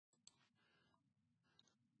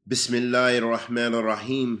بسم الله الرحمن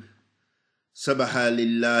الرحيم سبح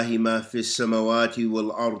لله ما في السماوات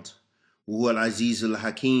والأرض وهو العزيز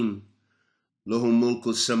الحكيم له ملك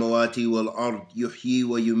السماوات والأرض يحيي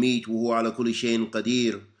ويميت وهو على كل شيء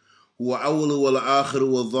قدير هو أول والآخر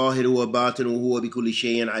والظاهر والباطن وهو بكل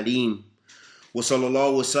شيء عليم وصلى الله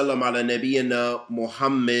وسلم على نبينا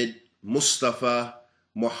محمد مصطفى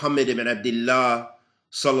محمد بن عبد الله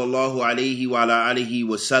صلى الله عليه وعلى آله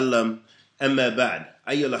وسلم أما بعد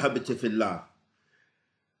أيها الأحبة في الله.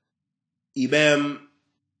 Imam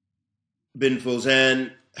bin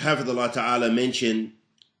Fawzan Hafidhullah Ta'ala mentioned,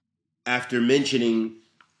 after mentioning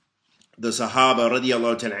the Sahaba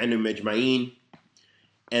radiallahu ta'ala anhum ajma'een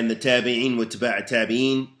and the Tabi'een wa Taba'a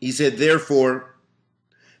Tabi'een, he said, therefore,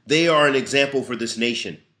 they are an example for this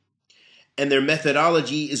nation, and their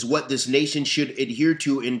methodology is what this nation should adhere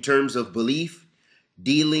to in terms of belief,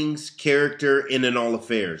 dealings, character, and in all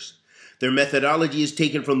affairs. Their methodology is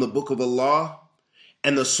taken from the Book of Allah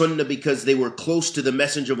and the Sunnah because they were close to the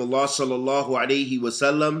Messenger of Allah sallallahu alaihi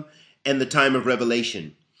wasallam and the time of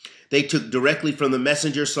revelation. They took directly from the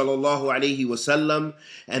Messenger sallallahu alaihi wasallam,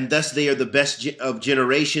 and thus they are the best of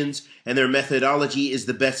generations, and their methodology is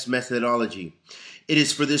the best methodology. It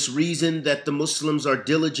is for this reason that the Muslims are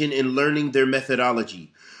diligent in learning their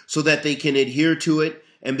methodology, so that they can adhere to it,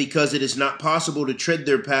 and because it is not possible to tread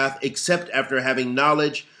their path except after having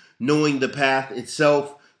knowledge, knowing the path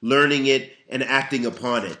itself, learning it, and acting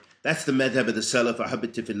upon it. That's the madhab of the Salaf,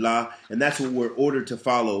 ahabbati fillah, and that's what we're ordered to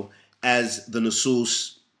follow as the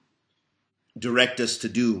nusus direct us to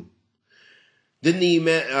do. Then the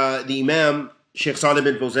Imam, Sheikh Salih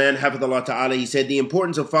bin Fawzan, Hafidhullah Ta'ala, he said the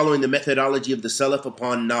importance of following the methodology of the Salaf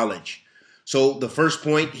upon knowledge. So the first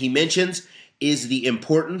point he mentions is the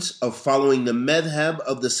importance of following the madhab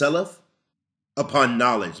of the Salaf upon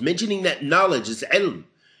knowledge. Mentioning that knowledge is ilm.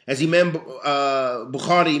 As Imam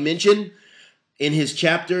Bukhari mentioned in his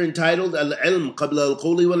chapter entitled Al-Ilm Qabla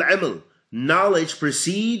Al-Qawli Wal-Amal, knowledge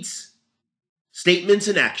precedes statements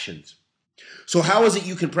and actions. So how is it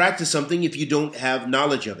you can practice something if you don't have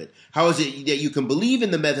knowledge of it? How is it that you can believe in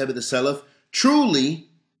the madhab of the Salaf truly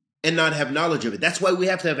and not have knowledge of it? That's why we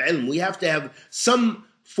have to have ilm. We have to have some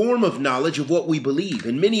form of knowledge of what we believe.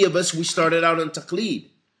 And many of us, we started out on taqleed.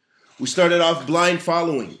 We started off blind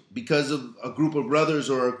following because of a group of brothers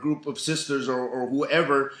or a group of sisters or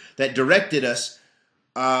whoever that directed us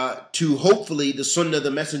to hopefully the sunnah of the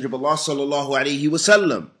Messenger of Allah sallallahu alaihi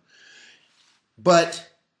wasallam. But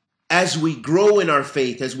as we grow in our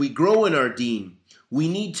faith, as we grow in our deen, we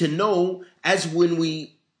need to know, as when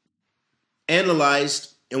we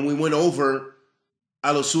analyzed and we went over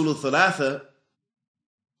al-usul al-thalatha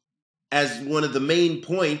as one of the main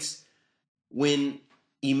points, when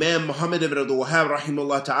Imam Muhammad ibn Abdul Wahhab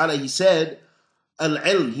rahimahullah ta'ala, he said,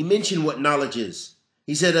 al-ilm, he mentioned what knowledge is.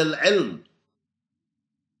 He said, al-ilm,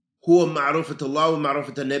 huwa ma'rufatullah wa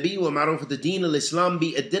ma'rufat al-nabi wa ma'rufat al-din al-islam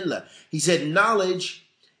bi adilla. He said, knowledge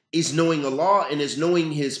is knowing Allah and is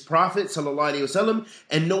knowing His Prophet sallallahu alaihi wasallam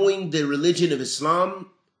and knowing the religion of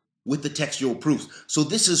Islam with the textual proofs. So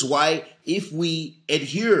this is why if we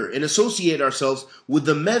adhere and associate ourselves with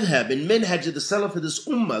the madhab and minhaj of the Salaf of this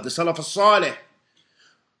Ummah, the Salaf as-Saalih,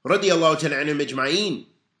 radiallahu ta'ala anhum ajma'een,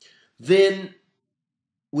 then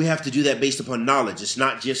we have to do that based upon knowledge. It's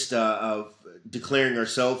not just declaring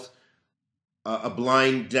ourselves a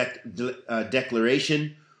blind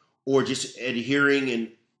declaration, or just adhering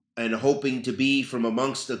and hoping to be from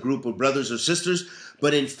amongst a group of brothers or sisters,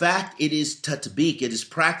 but in fact it is tatbiq, it is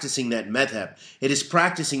practicing that madhab, it is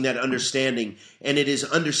practicing that understanding, and it is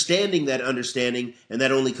understanding that understanding, and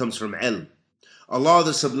that only comes from ilm. Allah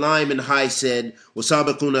the Sublime and High said,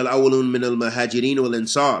 وَسَابِقُونَ الْأَوَّلُونَ مِنَ الْمُهَاجِرِينَ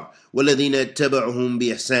وَالْأَنصَارِ وَالَّذِينَ اتَّبَعُهُمْ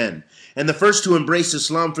بِإِحْسَانٍ. And the first to embrace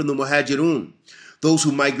Islam from the Muhajirun, those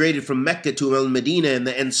who migrated from Mecca to Al-Medina, and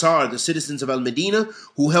the Ansar, the citizens of Al-Medina,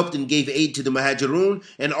 who helped and gave aid to the Muhajirun,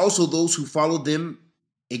 and also those who followed them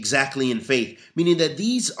exactly in faith. Meaning that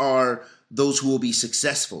these are those who will be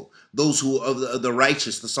successful, those who of the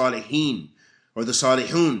righteous, the Salihin, or the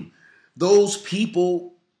Salihun, those people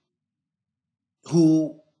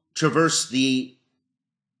who traverse the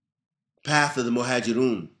path of the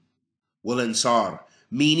Muhajirun wal Ansar,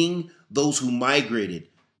 meaning those who migrated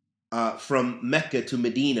from Mecca to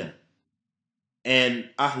Medina, and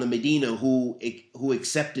Ahl Medina who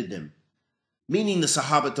accepted them, meaning the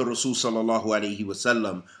Sahaba to Rasul sallallahu alaihi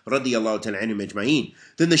wasallam radiyallahu ta'ala anhum ajma'een.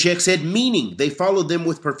 Then the Shaykh said, meaning they followed them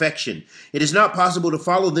with perfection. It is not possible to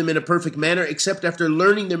follow them in a perfect manner except after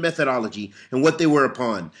learning their methodology and what they were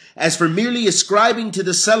upon. As for merely ascribing to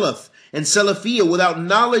the Salaf and Salafiyah without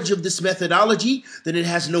knowledge of this methodology, then it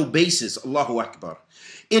has no basis. Allahu Akbar.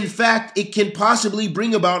 In fact, it can possibly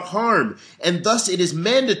bring about harm, and thus it is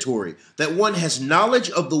mandatory that one has knowledge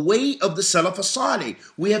of the way of the Salaf as-Saalih.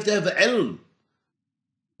 We have to have ilm.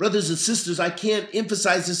 Brothers and sisters, I can't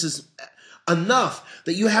emphasize this as enough,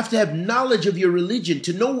 that you have to have knowledge of your religion,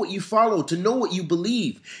 to know what you follow, to know what you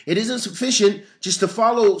believe. It isn't sufficient just to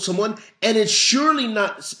follow someone, and it's surely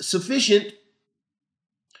not sufficient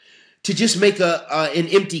to just make an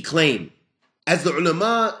empty claim. As the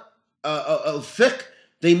ulama of fiqh,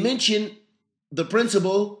 they mention the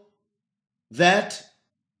principle that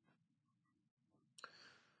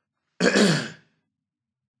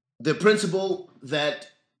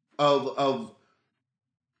of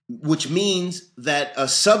which means that a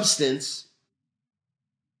substance,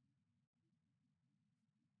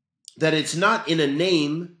 that it's not in a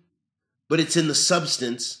name, but it's in the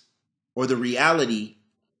substance or the reality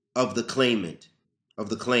of the claimant, of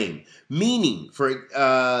the claim. Meaning, for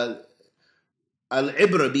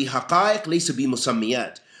al-ibra bi haqa'iq laysa bi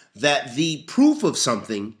musammiyat, that the proof of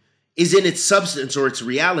something is in its substance or its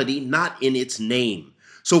reality, not in its name.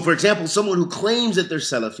 So, for example, someone who claims that they're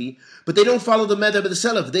Salafi, but they don't follow the madhab of the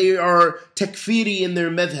Salaf, they are takfiri in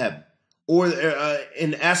their madhab, or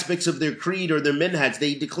in aspects of their creed or their minhaj.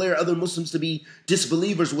 They declare other Muslims to be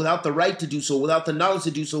disbelievers without the right to do so, without the knowledge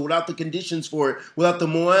to do so, without the conditions for it, without the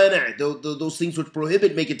mu'ana', those things which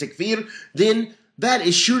prohibit, make it takfir. Then that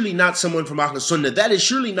is surely not someone from Ahl Sunnah. That is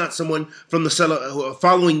surely not someone from the Salaf,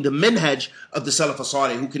 following the Minhaj of the Salaf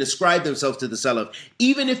as-Saalih, who can ascribe themselves to the Salaf,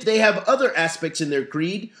 even if they have other aspects in their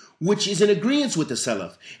creed which is in agreement with the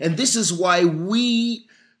Salaf. And this is why we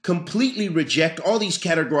completely reject all these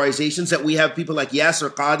categorizations that we have people like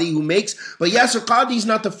Yasir Qadi who makes. But Yasir Qadi is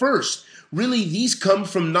not the first. Really, these come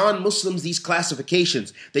from non-Muslims, these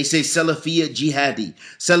classifications. They say Salafi jihadi,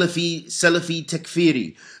 Salafi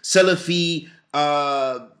takfiri, Salafi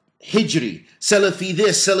Hijri, Salafi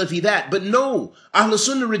this, Salafi that. But no, Ahl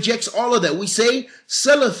Sunnah rejects all of that. We say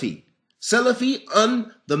Salafi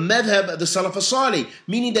on the madhab of the Salaf as-Saalih,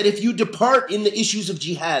 meaning that if you depart in the issues of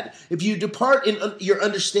jihad, if you depart in your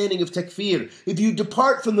understanding of takfir, if you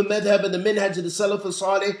depart from the madhab and the minhaj of the Salaf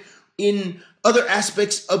as-Saalih in other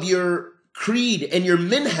aspects of your creed and your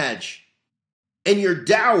minhaj and your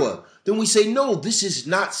da'wah, then we say, no, this is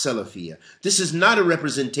not Salafiyah. This is not a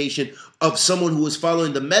representation of someone who is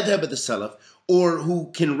following the madhab of the Salaf, or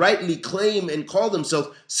who can rightly claim and call themselves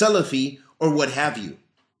Salafi or what have you.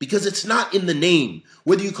 Because it's not in the name,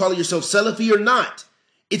 whether you call yourself Salafi or not.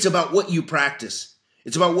 It's about what you practice.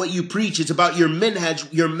 It's about what you preach. It's about your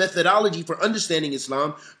minhaj, your methodology for understanding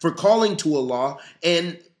Islam, for calling to Allah,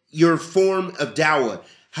 and your form of da'wah.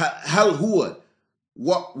 Hal huwa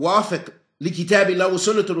wafiq li kitabillah wa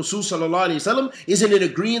sunnat Rasul sallallahu alayhi wa sallam? Is it in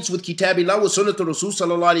agreement with kitabillah wa sunnat Rasul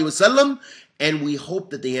sallallahu alayhi wa sallam? And we hope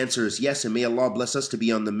that the answer is yes, and may Allah bless us to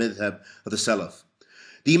be on the madhab of the Salaf.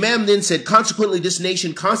 The Imam then said, consequently, this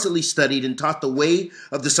nation constantly studied and taught the way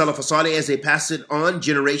of the Salaf as-Saalih as they passed it on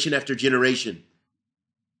generation after generation.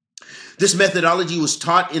 This methodology was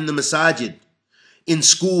taught in the masjid, in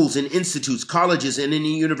schools, in institutes, colleges, and in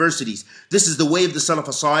universities. This is the way of the Salaf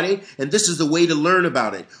as-Saalih, and this is the way to learn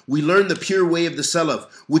about it. We learn the pure way of the Salaf,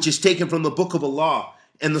 which is taken from the Book of Allah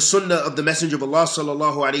and the Sunnah of the Messenger of Allah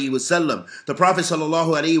sallallahu alaihi wasallam. The Prophet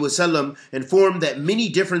sallallahu alaihi wasallam informed that many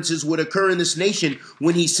differences would occur in this nation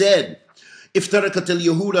when he said, افترقت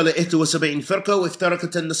اليهود على 71 فرقة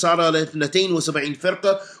وافترقت النصارى على 72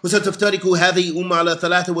 فرقة وستفترق هذه الأمة على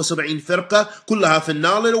 73 فرقة كلها في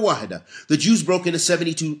النار إلا واحدة. The Jews broke into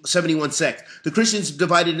 71 sects. The Christians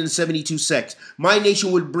divided into 72 sects. My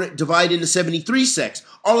nation would divide into 73 sects.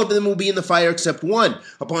 All of them will be in the fire except one.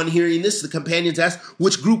 Upon hearing this, the companions asked,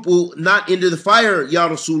 which group will not enter the fire, Ya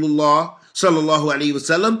Rasulullah sallallahu alayhi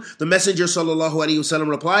wasallam? The Messenger sallallahu alayhi wasallam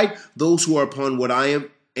replied, those who are upon what I am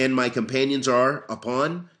and my companions are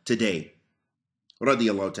upon today.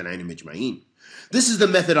 Radiyallahu ta'ala anhum ajma'in. This is the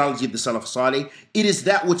methodology of the Salaf as-Saalih. It is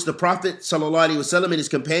that which the Prophet sallallahu alaihi wasallam and his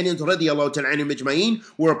companions radiyallahu ta'ala anhum ajma'in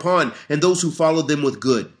were upon, and those who followed them with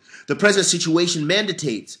good. The present situation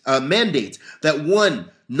mandates that one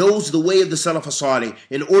knows the way of the Salaf as-Saalih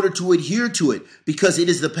in order to adhere to it, because it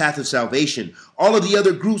is the path of salvation. All of the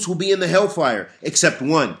other groups will be in the hellfire except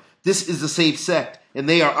one. This is the saved sect, and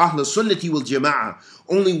they are Ahl Sunnati wal Jama'ah.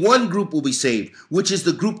 Only one group will be saved, which is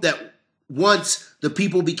the group that once the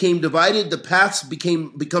people became divided, the paths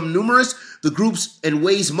become numerous, the groups and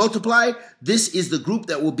ways multiply. This is the group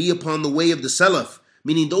that will be upon the way of the Salaf,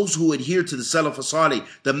 meaning those who adhere to the Salaf as-Saalih,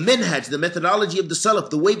 the minhaj, the methodology of the Salaf,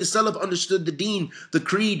 the way the Salaf understood the deen, the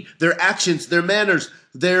creed, their actions, their manners,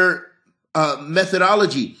 their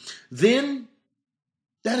methodology. Then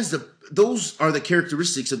those are the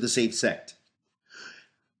characteristics of the saved sect.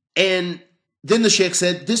 And then the Sheikh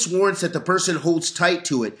said, this warrants that the person holds tight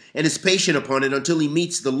to it and is patient upon it until he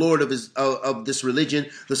meets the Lord of this religion,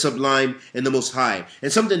 the sublime and the most high.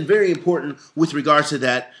 And something very important with regards to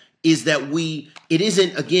that is that it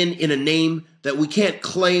isn't, again, in a name that we can't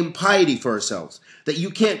claim piety for ourselves. That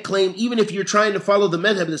you can't claim, even if you're trying to follow the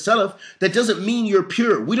madhab of the Salaf, that doesn't mean you're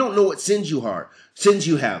pure. We don't know what sins you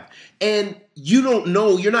have. And you don't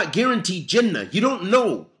know, you're not guaranteed Jannah. You don't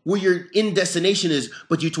know where your end destination is,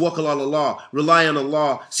 but you tawakkal ala Allah, rely on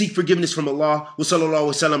Allah, seek forgiveness from Allah. Wa sallallahu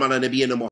wa sallam ala nabiyyina Muhammad.